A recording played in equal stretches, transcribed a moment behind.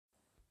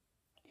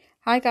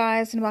Hi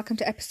guys, and welcome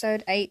to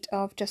episode 8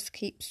 of Just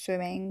Keep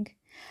Swimming.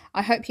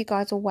 I hope you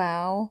guys are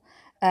well.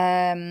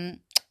 Um,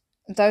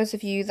 those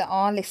of you that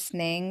are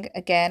listening,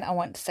 again, I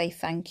want to say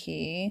thank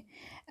you.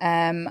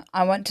 I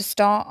want to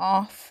start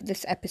off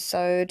this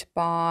episode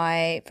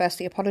by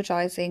firstly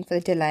apologising for the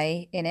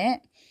delay in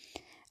it.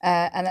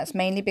 And that's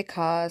mainly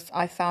because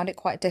I found it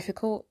quite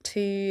difficult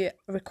to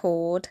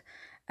record.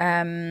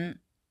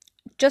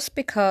 Just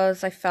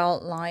because I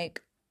felt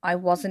like I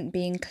wasn't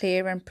being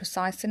clear and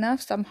precise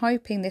enough. So I'm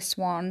hoping this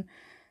one,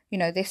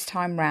 this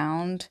time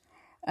round,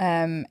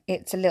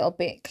 it's a little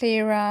bit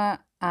clearer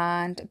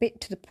and a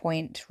bit to the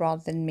point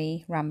rather than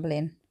me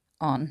rambling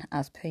on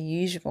as per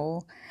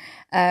usual.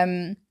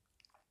 Um,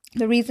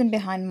 the reason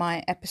behind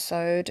my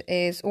episode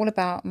is all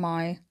about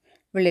my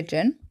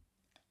religion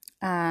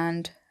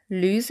and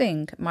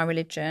losing my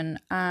religion.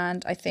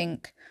 And I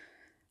think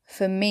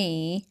for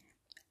me,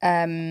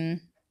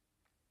 um,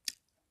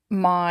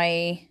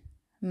 my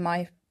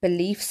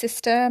belief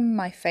system,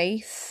 my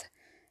faith,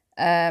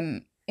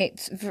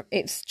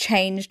 it's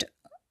changed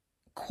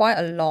quite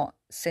a lot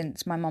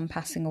since my mum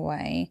passing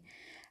away.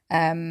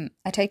 I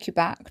take you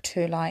back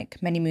to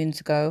like many moons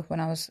ago when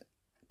I was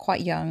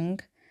quite young,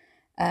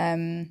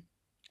 and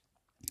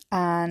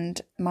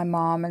my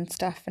mom and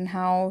stuff, and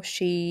how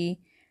she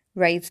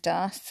raised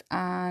us,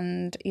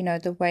 and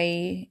the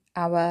way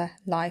our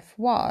life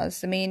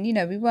was. I mean,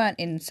 we weren't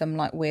in some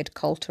like weird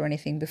cult or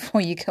anything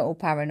before you get all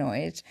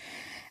paranoid.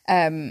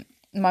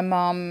 My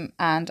mom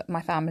and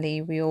my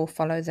family, we all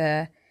follow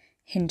the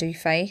Hindu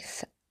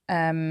faith.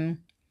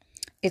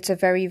 It's a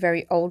very,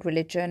 very old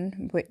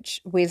religion,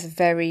 which with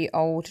very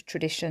old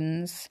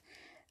traditions.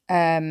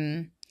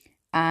 And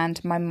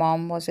my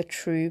mom was a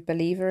true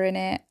believer in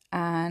it.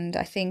 And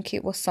I think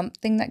it was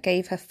something that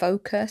gave her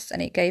focus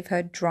and it gave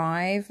her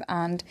drive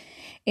and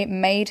it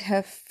made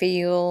her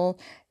feel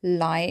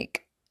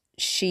like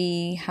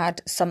she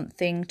had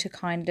something to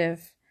kind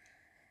of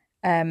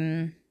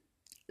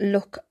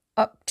look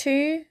up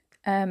to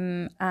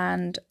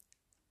and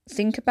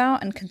think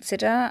about and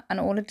consider, and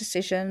all her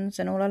decisions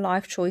and all her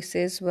life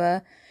choices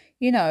were,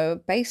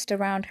 based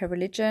around her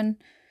religion.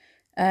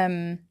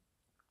 And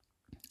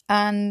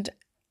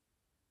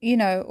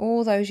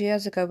all those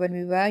years ago when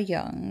we were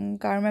young,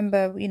 I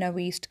remember,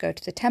 we used to go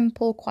to the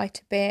temple quite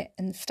a bit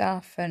and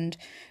stuff, and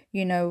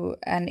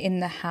and in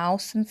the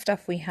house and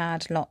stuff we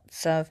had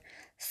lots of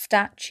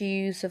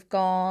statues of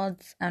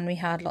gods, and we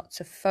had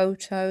lots of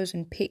photos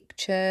and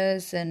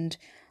pictures and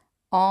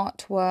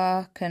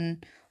artwork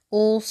and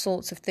all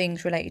sorts of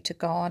things related to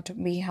God.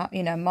 We had,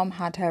 Mum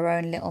had her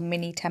own little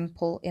mini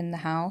temple in the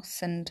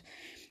house, and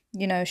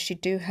she'd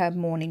do her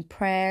morning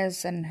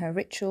prayers and her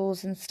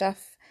rituals and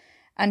stuff,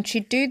 and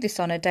she'd do this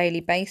on a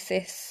daily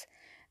basis.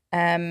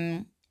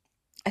 I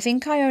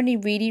think I only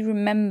really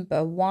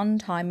remember one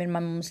time in my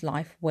mum's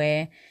life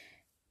where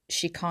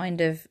she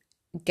kind of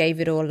gave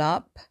it all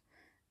up.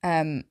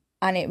 And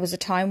it was a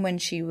time when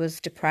she was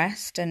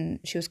depressed and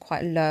she was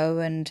quite low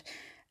and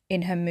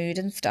in her mood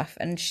and stuff.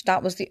 And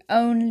that was the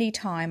only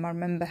time I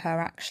remember her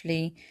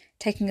actually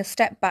taking a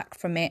step back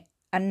from it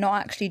and not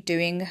actually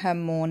doing her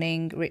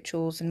morning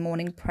rituals and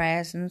morning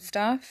prayers and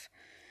stuff.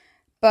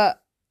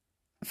 But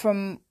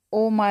from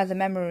all my other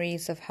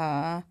memories of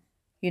her,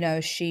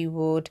 she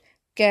would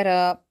get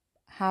up,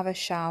 have a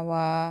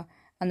shower,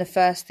 and the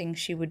first thing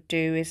she would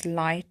do is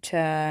light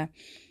a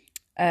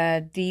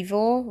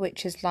divo,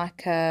 which is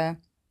like a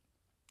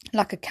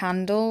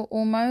candle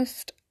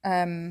almost,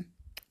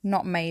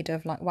 not made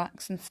of like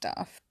wax and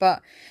stuff,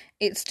 but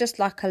it's just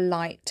like a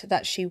light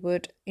that she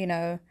would,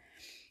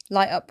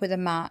 light up with a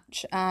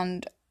match,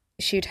 and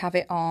she'd have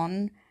it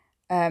on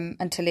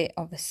until it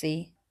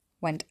obviously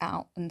went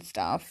out and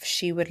stuff.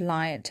 She would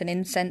light an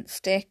incense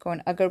stick, or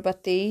an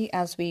agarbatti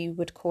as we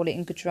would call it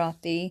in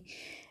Gujarati.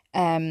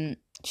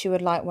 She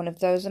would light one of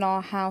those, and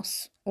our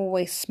house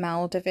always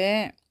smelled of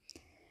it.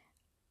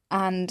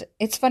 And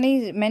it's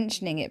funny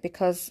mentioning it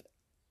because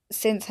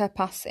since her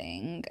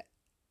passing,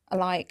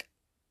 like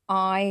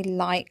I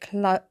like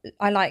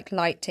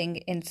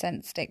lighting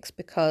incense sticks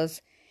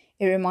because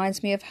it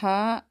reminds me of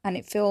her and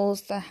it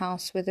fills the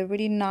house with a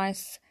really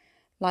nice,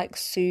 like,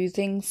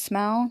 soothing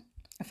smell.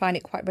 I find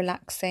it quite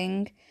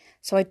relaxing.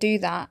 So I do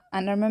that.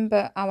 And I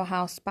remember our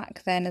house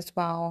back then as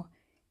well.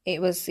 It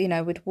was,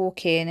 we'd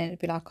walk in and it'd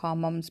be like, our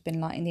mum's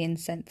been lighting the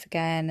incense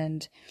again,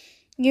 and,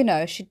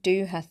 she'd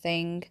do her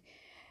thing.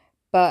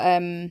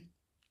 But,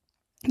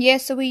 yeah,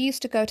 so we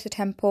used to go to the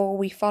temple.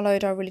 We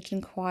followed our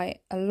religion quite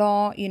a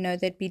lot.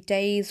 There'd be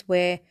days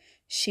where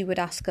she would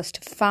ask us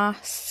to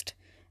fast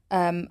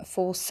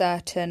for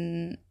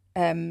certain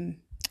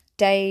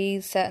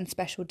days, certain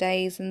special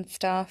days and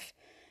stuff.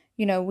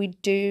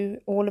 We'd do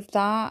all of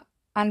that.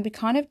 And we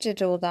kind of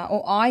did all that,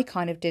 or I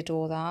kind of did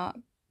all that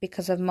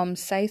because of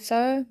Mum's say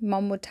so.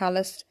 Mum would tell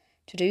us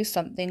to do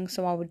something,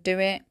 so I would do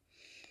it.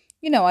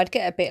 I'd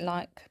get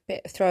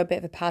throw a bit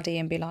of a paddy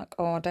and be like,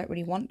 oh, I don't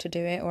really want to do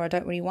it, or I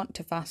don't really want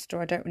to fast,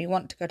 or I don't really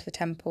want to go to the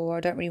temple, or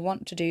I don't really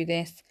want to do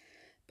this.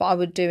 But I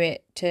would do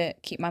it to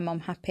keep my mum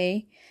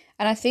happy.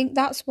 And I think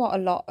that's what a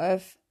lot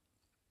of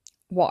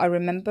what I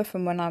remember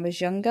from when I was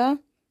younger.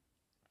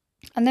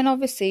 And then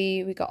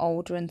obviously we got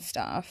older and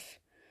stuff.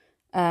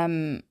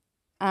 And,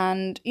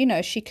 you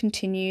know, she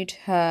continued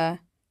her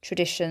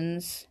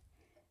traditions.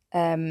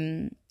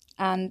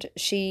 And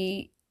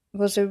she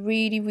was a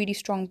really, really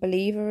strong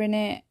believer in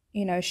it.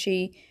 You know,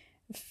 she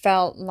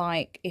felt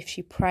like if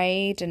she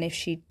prayed and if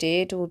she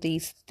did all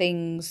these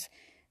things,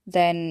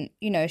 then,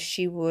 you know,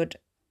 she would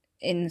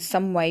in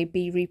some way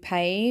be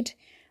repaid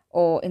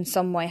or in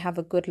some way have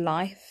a good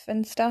life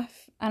and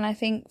stuff. And I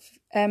think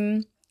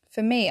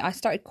for me, I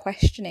started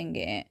questioning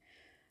it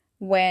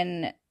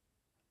when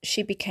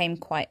she became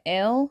quite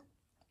ill.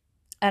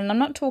 And I'm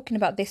not talking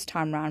about this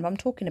time round, but I'm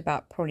talking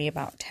about probably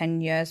about 10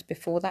 years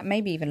before that,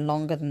 maybe even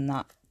longer than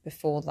that,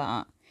 before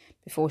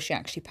she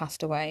actually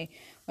passed away,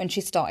 when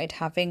she started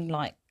having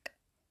like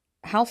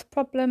health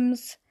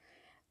problems.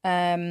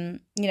 You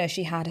know,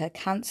 she had her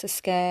cancer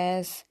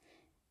scares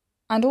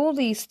and all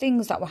these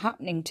things that were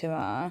happening to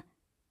her,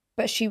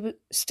 but she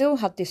still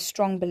had this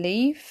strong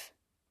belief.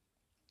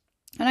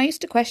 And I used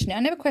to question it. I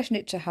never questioned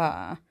it to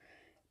her,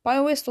 but I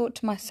always thought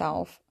to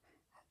myself,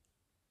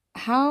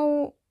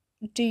 how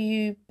do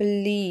you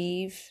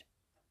believe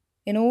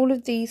in all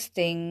of these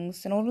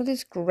things and all of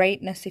this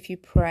greatness if you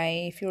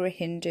pray, if you're a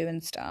Hindu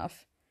and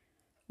stuff?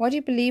 Why do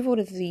you believe all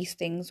of these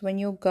things when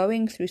you're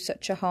going through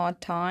such a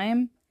hard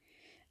time?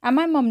 And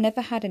my mum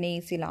never had an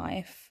easy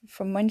life.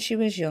 From when she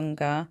was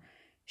younger,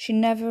 she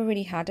never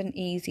really had an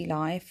easy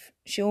life.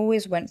 She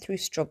always went through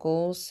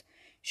struggles.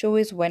 She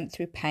always went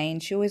through pain.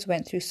 She always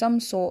went through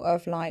some sort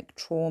of like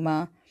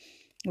trauma,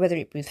 whether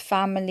it be with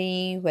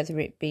family, whether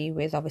it be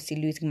with obviously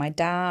losing my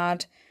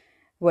dad,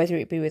 whether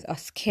it be with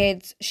us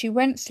kids. She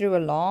went through a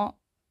lot,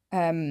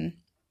 but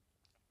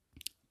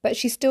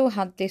she still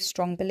had this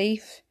strong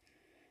belief.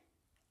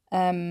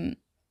 And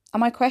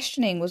my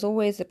questioning was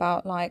always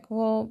about like,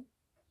 well,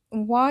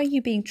 why are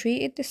you being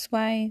treated this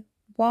way?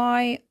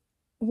 Why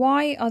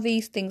are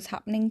these things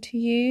happening to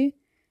you?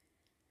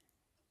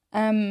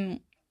 And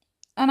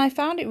I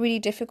found it really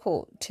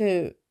difficult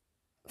to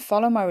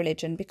follow my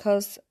religion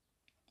because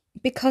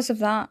of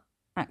that,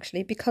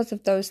 actually, because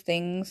of those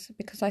things,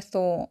 because I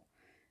thought,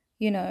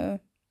 you know,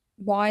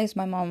 why is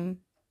my mum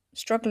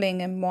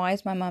struggling and why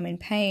is my mum in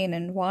pain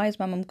and why is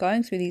my mum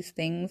going through these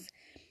things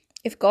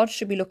if God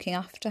should be looking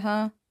after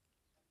her?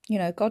 You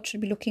know, God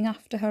should be looking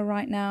after her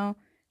right now.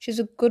 She's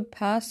a good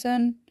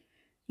person.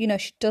 You know,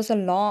 she does a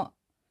lot.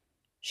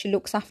 She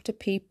looks after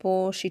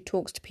people. She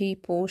talks to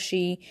people.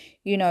 She,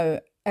 you know,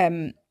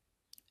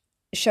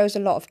 shows a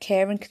lot of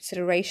care and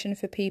consideration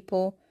for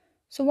people.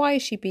 So why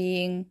is she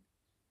being,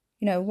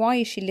 you know, why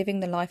is she living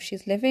the life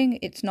she's living?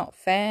 It's not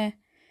fair.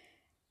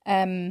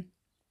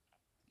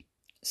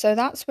 So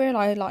that's where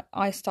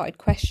I started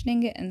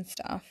questioning it and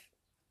stuff.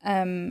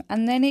 And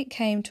then it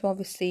came to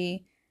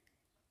obviously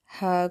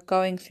her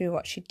going through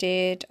what she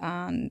did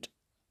and,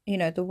 you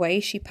know, the way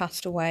she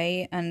passed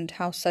away and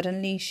how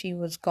suddenly she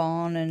was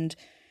gone and,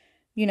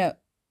 you know,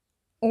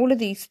 all of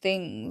these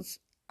things.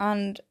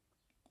 And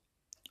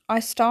I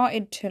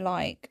started to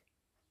like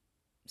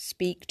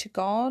speak to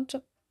God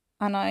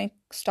and I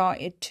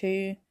started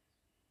to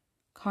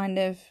kind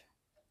of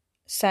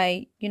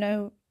say, you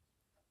know,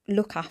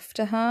 look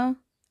after her,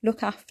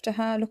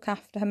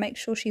 make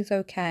sure she's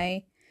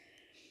okay.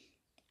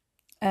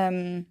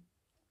 And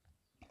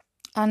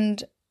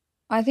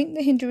I think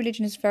the Hindu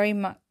religion is very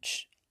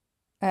much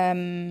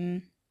a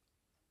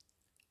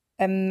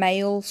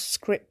male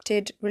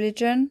scripted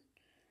religion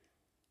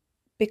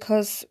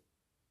because,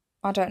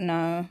 I don't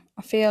know,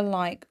 I feel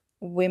like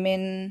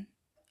women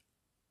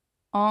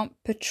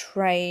aren't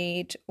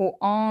portrayed or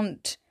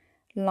aren't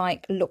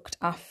like looked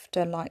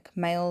after like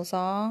males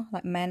are,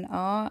 like men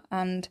are.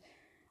 And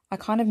I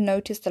kind of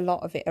noticed a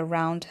lot of it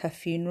around her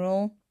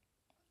funeral.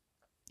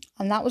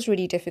 And that was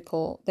really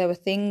difficult. There were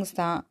things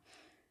that,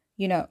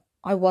 you know,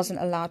 I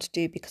wasn't allowed to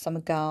do because I'm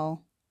a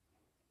girl.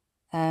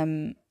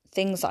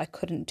 Things that I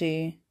couldn't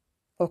do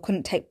or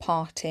couldn't take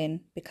part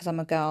in because I'm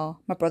a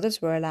girl. My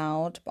brothers were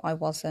allowed, but I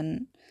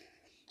wasn't.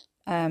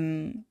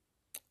 One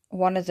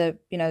of the,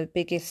 you know,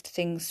 biggest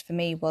things for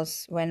me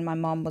was when my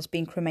mom was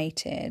being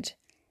cremated.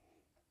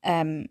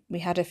 We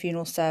had a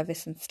funeral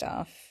service and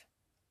stuff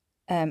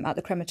at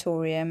the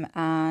crematorium,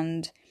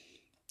 and,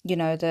 you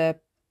know, the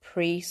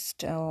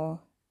priest or,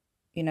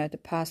 you know, the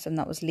person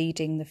that was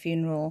leading the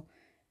funeral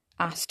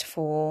asked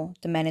for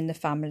the men in the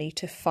family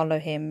to follow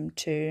him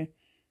to,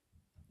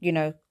 you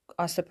know,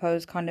 I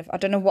suppose kind of, I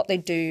don't know what they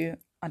do.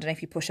 I don't know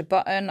if you push a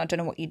button, I don't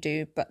know what you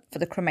do, but for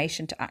the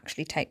cremation to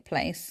actually take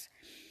place.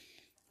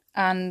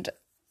 And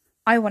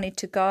I wanted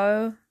to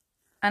go.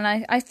 And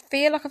I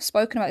feel like I've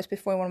spoken about this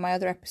before in one of my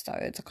other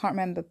episodes. I can't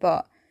remember,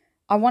 but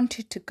I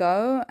wanted to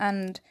go.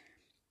 And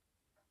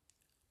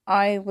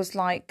I was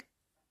like,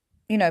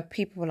 you know,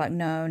 people were like,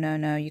 no,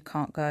 you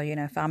can't go. You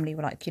know, family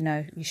were like, you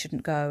know, you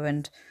shouldn't go.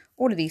 And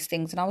all of these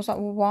things. And I was like,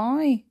 well,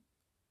 why?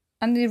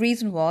 And the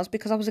reason was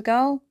because I was a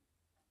girl.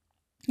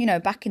 You know,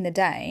 back in the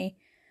day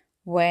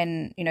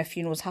when, you know,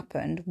 funerals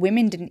happened,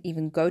 women didn't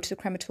even go to the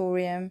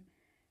crematorium,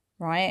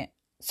 right?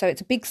 So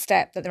it's a big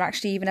step that they're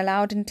actually even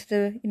allowed into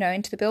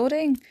the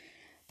building.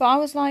 But I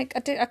was like,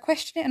 I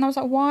questioned it, and I was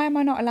like, why am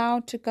I not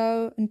allowed to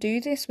go and do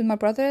this with my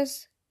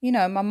brothers?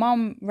 My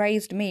mum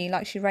raised me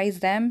like she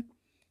raised them.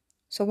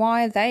 So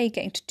why are they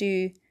getting to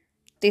do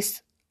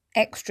this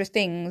extra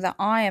thing that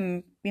I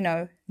am,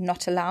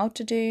 not allowed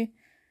to do?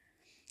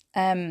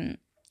 And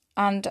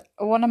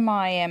one of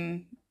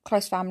my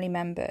close family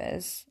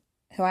members,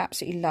 who I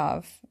absolutely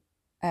love,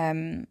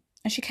 and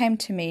she came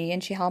to me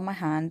and she held my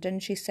hand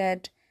and she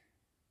said,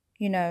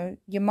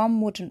 your mum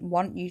wouldn't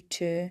want you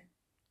to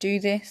do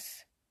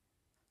this.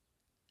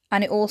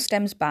 And it all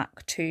stems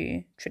back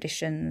to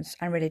traditions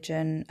and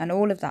religion and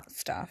all of that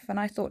stuff. And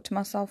I thought to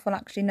myself, well,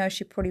 actually, no,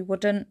 she probably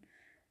wouldn't,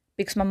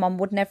 because my mum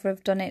would never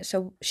have done it.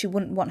 So she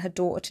wouldn't want her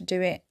daughter to do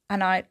it.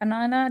 And I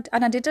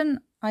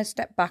didn't. I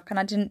stepped back and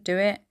I didn't do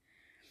it.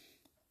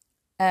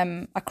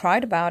 I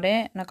cried about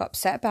it and I got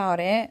upset about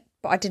it,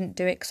 but I didn't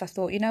do it because I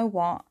thought, you know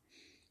what?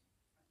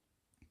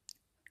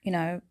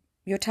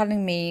 You're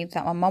telling me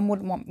that my mum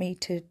wouldn't want me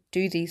to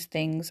do these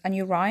things, and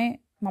you're right.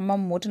 My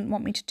mum wouldn't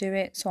want me to do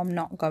it, so I'm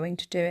not going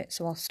to do it,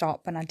 so I'll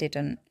stop, and I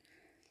didn't.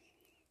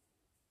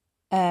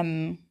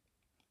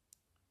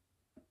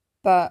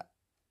 But,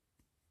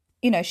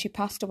 she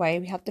passed away,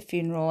 we had the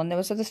funeral, and there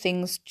was other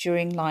things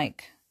during,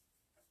 like,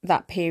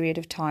 that period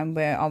of time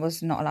where I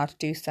was not allowed to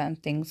do certain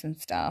things and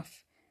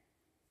stuff.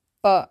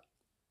 But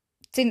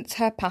since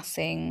her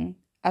passing,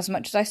 as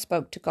much as I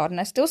spoke to God, and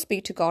I still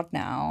speak to God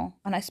now,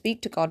 and I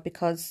speak to God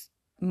because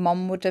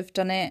Mum would have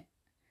done it,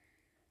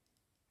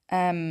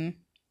 and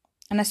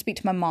I speak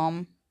to my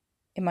mom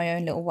in my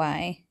own little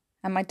way,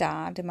 and my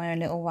dad in my own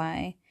little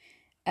way.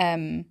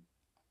 But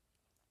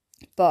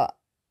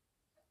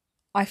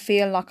I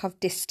feel like I've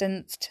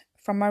distanced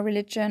from my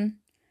religion.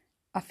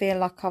 I feel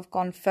like I've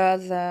gone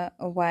further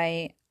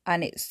away,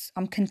 and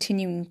I'm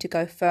continuing to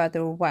go further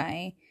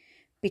away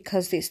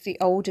because it's the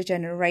older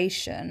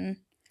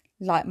generation,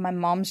 like my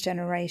mom's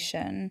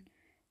generation,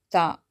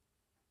 that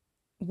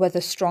were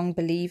the strong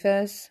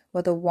believers,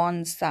 were the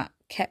ones that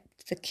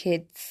kept the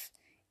kids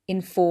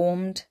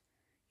informed,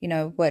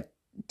 were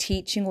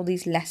teaching all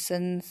these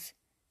lessons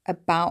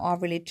about our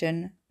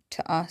religion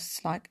to us.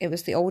 Like, it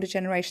was the older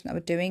generation that were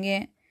doing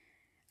it.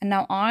 And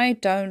now I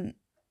don't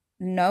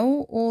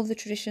know all the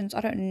traditions. I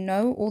don't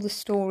know all the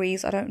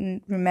stories. I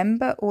don't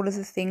remember all of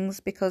the things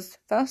because,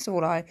 first of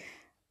all, I,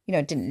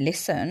 didn't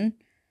listen.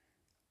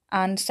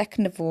 And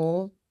second of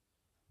all,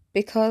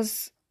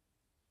 because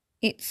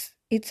it's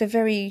a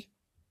very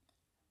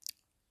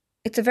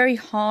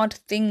hard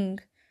thing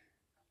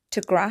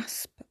to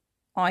grasp,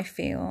 I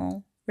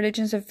feel.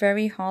 Religion is a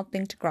very hard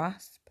thing to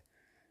grasp.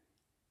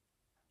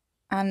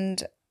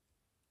 And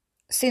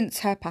since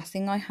her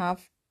passing, I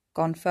have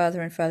gone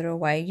further and further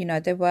away.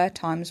 There were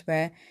times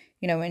where,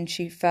 when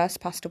she first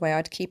passed away,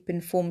 I'd keep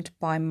informed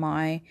by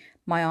my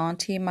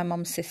auntie, my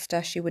mum's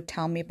sister. She would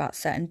tell me about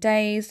certain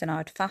days, and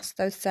I'd fast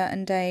those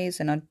certain days,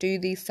 and I'd do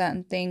these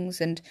certain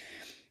things. And,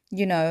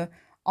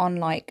 on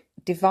like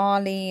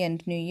Diwali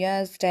and New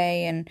Year's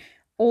Day and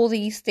all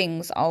these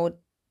things, I would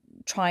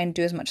try and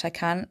do as much as I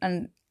can.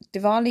 And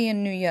Diwali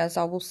and New Year's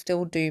I will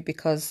still do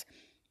because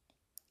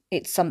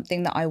it's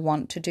something that I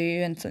want to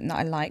do and something that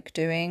I like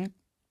doing,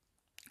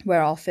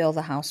 where I'll fill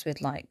the house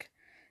with like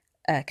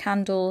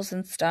candles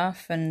and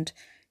stuff, and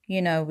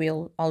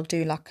I'll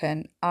do like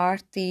an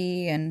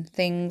aarti and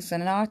things.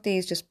 And an aarti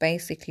is just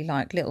basically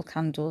like little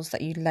candles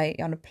that you lay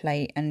on a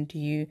plate and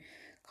you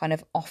kind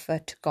of offer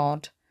to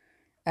God,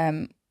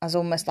 as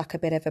almost like a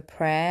bit of a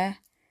prayer.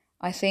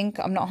 I think,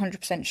 I'm not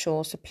 100%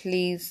 sure, so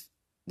please,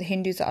 the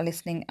Hindus that are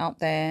listening out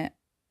there,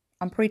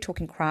 I'm probably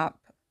talking crap,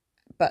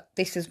 but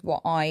this is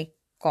what I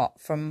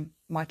got from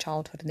my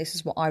childhood, and this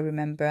is what I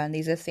remember, and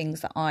these are things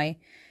that I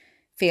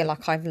feel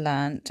like I've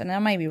learnt, and I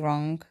may be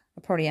wrong,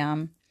 I probably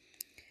am,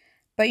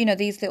 but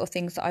these little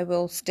things that I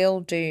will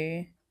still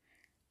do.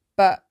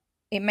 But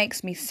it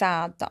makes me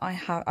sad that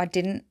I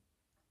didn't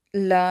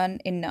learn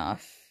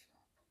enough,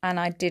 and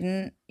I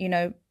didn't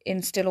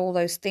instill all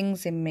those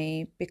things in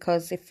me,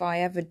 because if I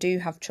ever do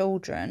have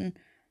children,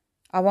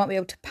 I won't be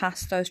able to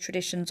pass those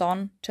traditions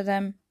on to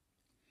them.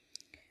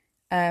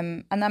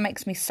 And that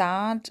makes me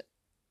sad.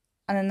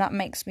 And then that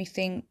makes me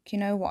think,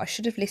 what, I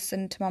should have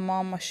listened to my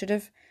mom. I should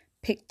have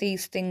picked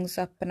these things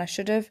up, and I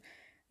should have,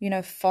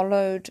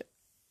 followed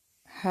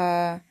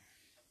her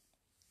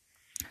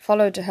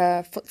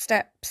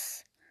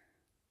footsteps.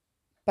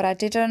 But I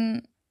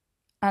didn't.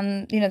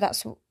 And,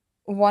 that's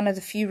one of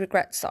the few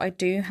regrets that I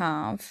do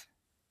have.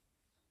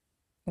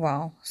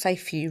 Well, say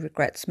few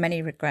regrets,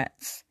 many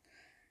regrets,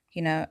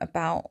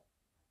 about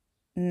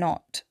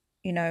not,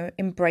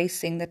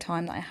 embracing the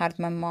time that I had with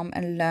my mum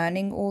and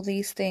learning all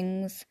these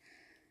things.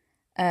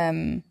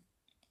 But,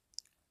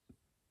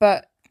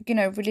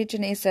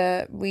 religion is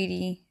a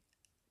really,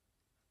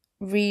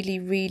 really,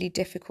 really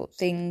difficult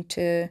thing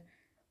to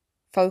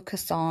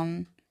focus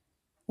on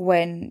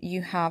when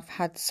you have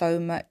had so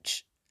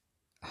much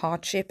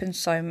hardship and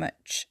so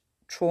much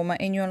trauma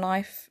in your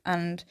life.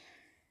 And,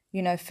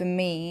 for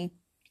me,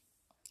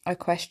 I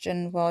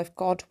question, well, if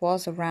God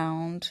was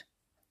around,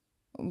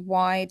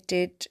 why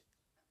did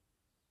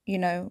he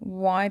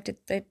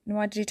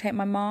take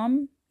my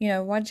mom?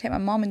 Why did he take my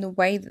mom in the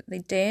way that they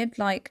did?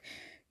 Like,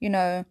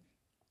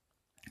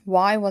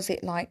 why was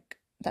it like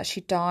that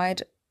she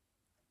died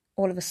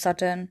all of a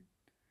sudden?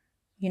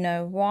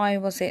 Why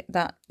was it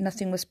that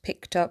nothing was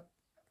picked up?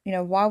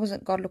 Why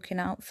wasn't God looking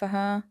out for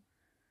her?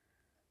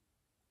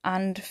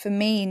 And for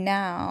me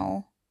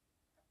now,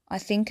 I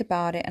think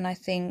about it and I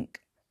think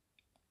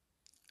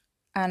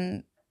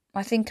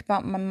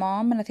about my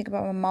mom, and I think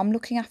about my mom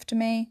looking after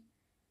me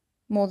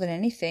more than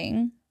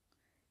anything,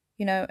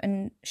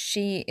 and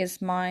she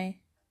is my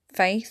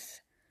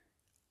faith.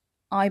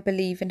 I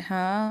believe in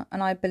her,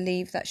 and I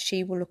believe that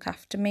she will look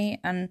after me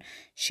and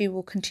she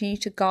will continue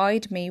to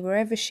guide me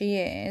wherever she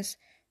is.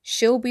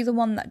 She'll be the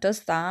one that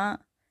does that,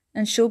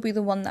 and she'll be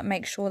the one that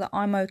makes sure that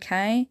I'm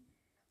okay.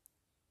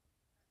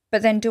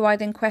 But then do I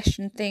then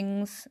question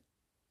things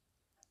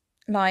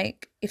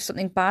like if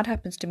something bad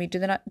happens to me,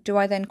 do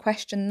I then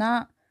question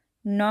that?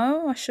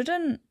 No, I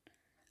shouldn't.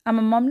 And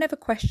my mum never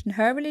questioned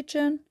her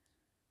religion.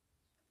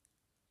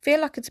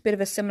 Feel like it's a bit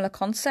of a similar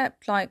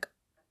concept. Like,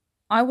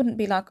 I wouldn't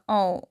be like,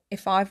 oh,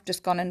 if I've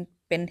just gone and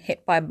been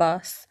hit by a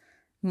bus,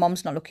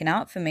 mom's not looking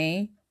out for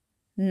me.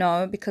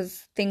 No,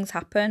 because things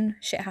happen,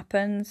 shit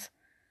happens,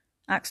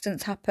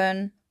 accidents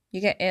happen, you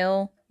get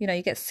ill, you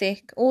get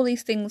sick, all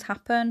these things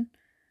happen.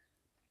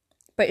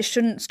 But it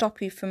shouldn't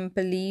stop you from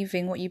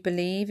believing what you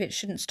believe. It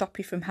shouldn't stop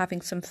you from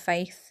having some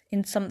faith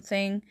in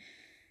something.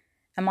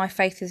 And my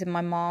faith is in my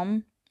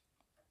mom.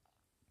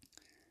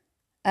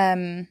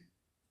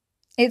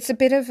 It's a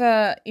bit of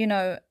a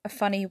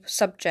funny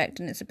subject,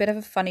 and it's a bit of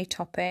a funny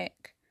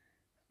topic.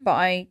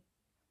 But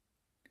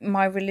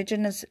my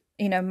religion is,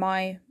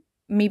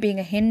 me being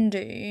a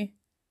Hindu,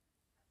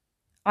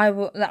 I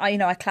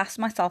class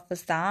myself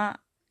as that.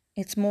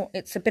 It's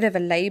a bit of a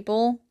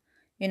label.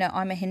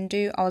 I'm a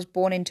Hindu. I was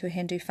born into a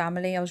Hindu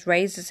family. I was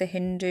raised as a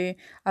Hindu.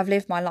 I've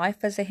lived my life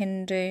as a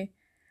Hindu.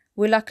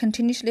 Will I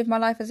continue to live my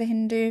life as a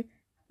Hindu?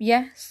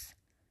 Yes.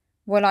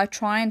 Will I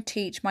try and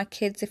teach my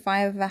kids, if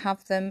I ever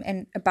have them,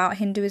 about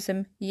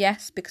Hinduism?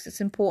 Yes, because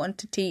it's important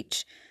to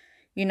teach,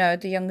 the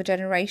younger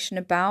generation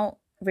about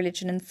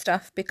religion and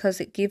stuff, because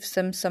it gives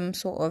them some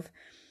sort of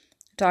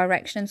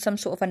direction and some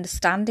sort of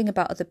understanding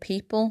about other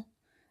people.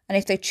 And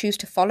if they choose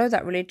to follow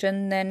that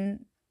religion,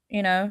 then,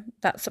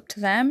 that's up to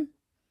them.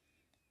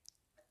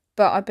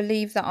 But I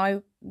believe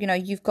that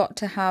you've got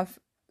to have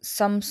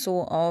some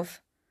sort of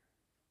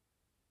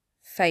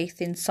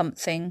faith in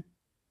something,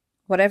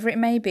 whatever it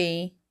may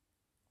be,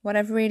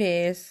 whatever it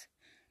is.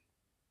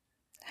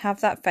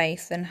 Have that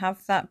faith and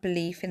have that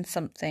belief in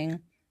something.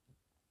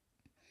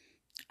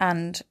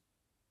 And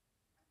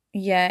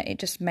yeah, it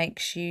just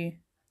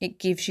it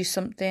gives you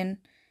something.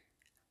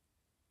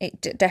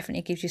 It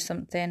definitely gives you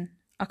something.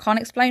 I can't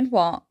explain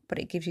what, but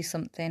it gives you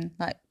something.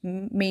 Like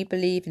me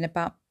believing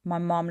about my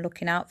mom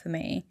looking out for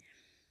me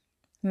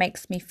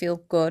makes me feel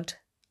good.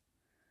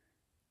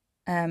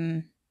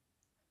 But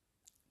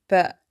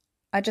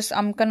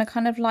I'm going to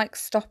kind of like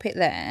stop it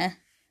there.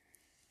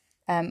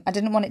 I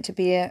didn't want it to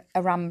be a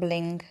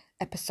rambling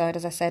episode,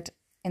 as I said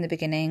in the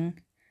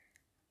beginning.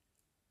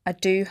 I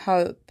do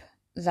hope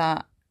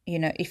that,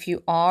 if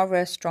you are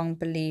a strong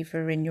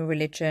believer in your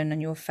religion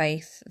and your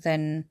faith,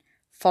 then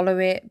follow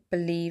it,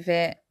 believe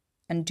it,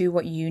 and do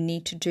what you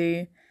need to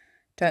do.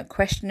 Don't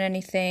question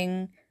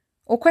anything,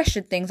 or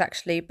question things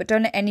actually, but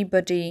don't let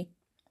anybody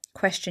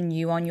question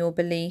you on your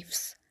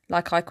beliefs,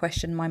 like I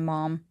questioned my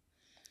mom.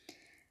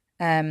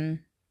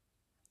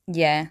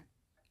 Yeah,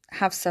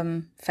 have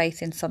some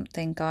faith in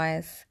something,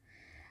 guys.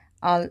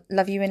 I'll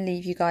love you and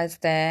leave you guys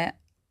there.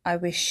 I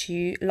wish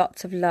you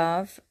lots of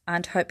love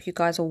and hope you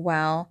guys are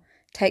well.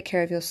 Take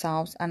care of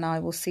yourselves, and I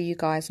will see you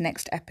guys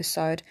next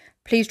episode.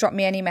 Please drop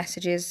me any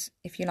messages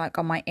if you like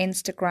on my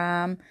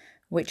Instagram,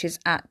 which is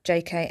at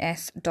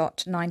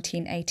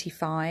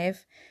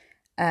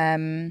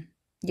jks.1985.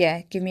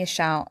 Yeah, give me a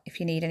shout if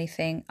you need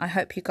anything. I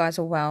hope you guys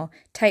are well.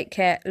 Take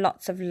care,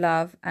 lots of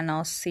love, and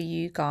I'll see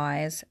you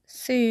guys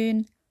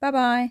soon.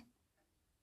 Bye-bye.